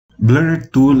Blur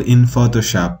tool in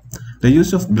Photoshop. The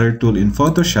use of blur tool in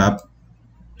Photoshop,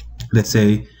 let's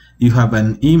say you have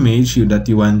an image that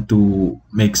you want to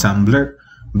make some blur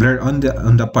on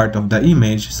the part of the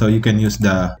image, so you can use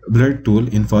the blur tool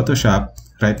in Photoshop.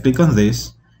 Right click on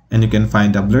this and you can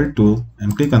find the blur tool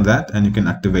and click on that and you can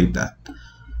activate that.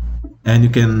 And you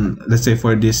can, let's say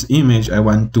for this image, I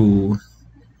want to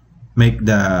make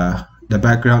the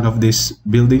background of this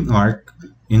building arc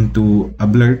into a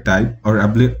blur type or a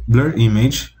blur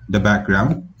image, the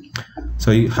background.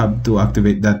 So you have to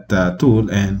activate that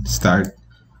tool and start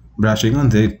brushing on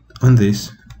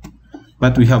this.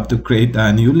 But we have to create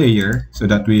a new layer so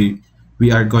that we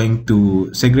are going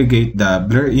to segregate the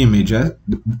blur images,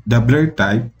 the blur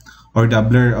type or the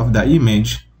blur of the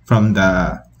image from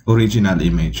the original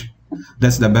image.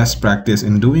 That's the best practice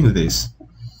in doing this.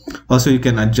 Also, you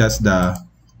can adjust the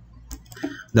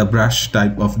brush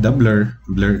type of the blur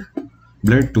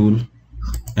tool,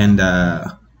 and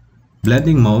the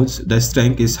blending modes. The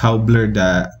strength is how blurred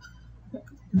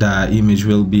the image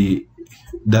will be,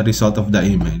 the result of the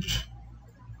image.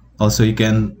 Also, you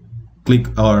can click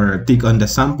or tick on the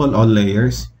sample all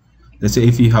layers. Let's say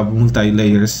if you have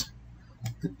multi-layers,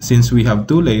 since we have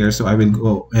 2 layers, so I will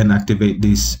go and activate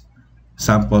this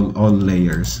sample all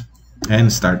layers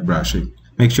and start brushing.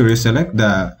 Make sure you select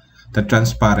the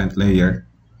transparent layer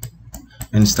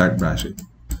and start brushing.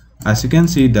 As you can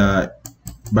see, the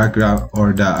background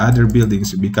or the other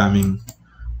buildings becoming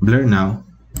blur now.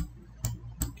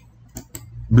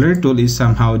 Blur tool is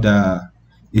somehow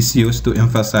is used to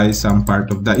emphasize some part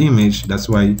of the image. That's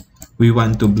why we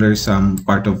want to blur some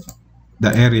part of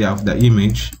the area of the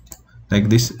image, like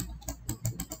this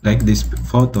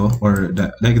photo or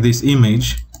like this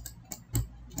image.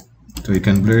 So you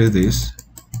can blur this.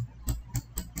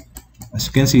 As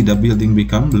you can see, the building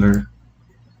become blur.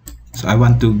 So I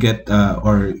want to get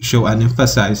or show an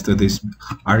emphasis to this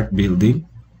art building.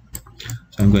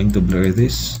 So I'm going to blur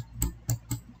this.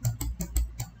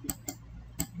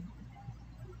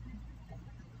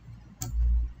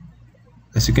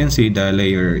 As you can see, the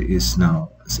layer is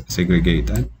now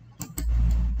segregated.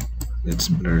 Let's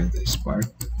blur this part.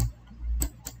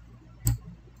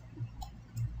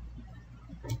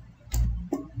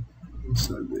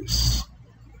 So this.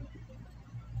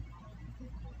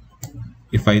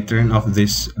 If I turn off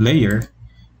this layer,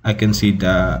 I can see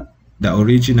the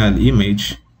original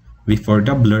image before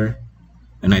the blur,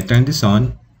 and I turn this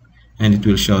on and it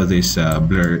will show this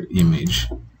blur image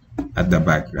at the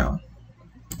background.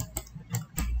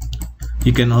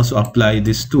 You can also apply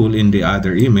this tool in the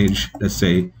other image. Let's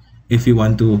say if you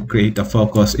want to create a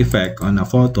focus effect on a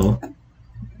photo,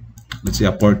 let's say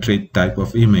a portrait type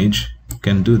of image, you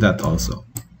can do that also.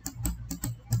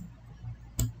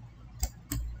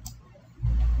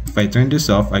 If I turn this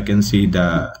off, I can see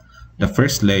the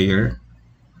first layer,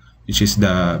 which is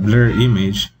the blur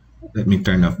image. Let me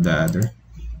turn off the other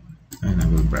and I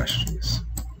will brush this.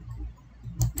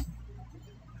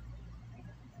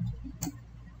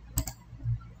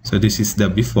 So this is the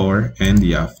before and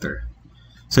the after.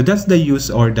 So that's the use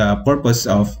or the purpose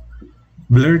of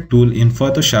blur tool in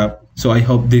Photoshop. So I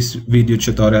hope this video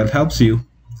tutorial helps you.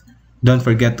 Don't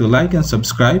forget to like and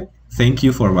subscribe. Thank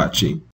you for watching.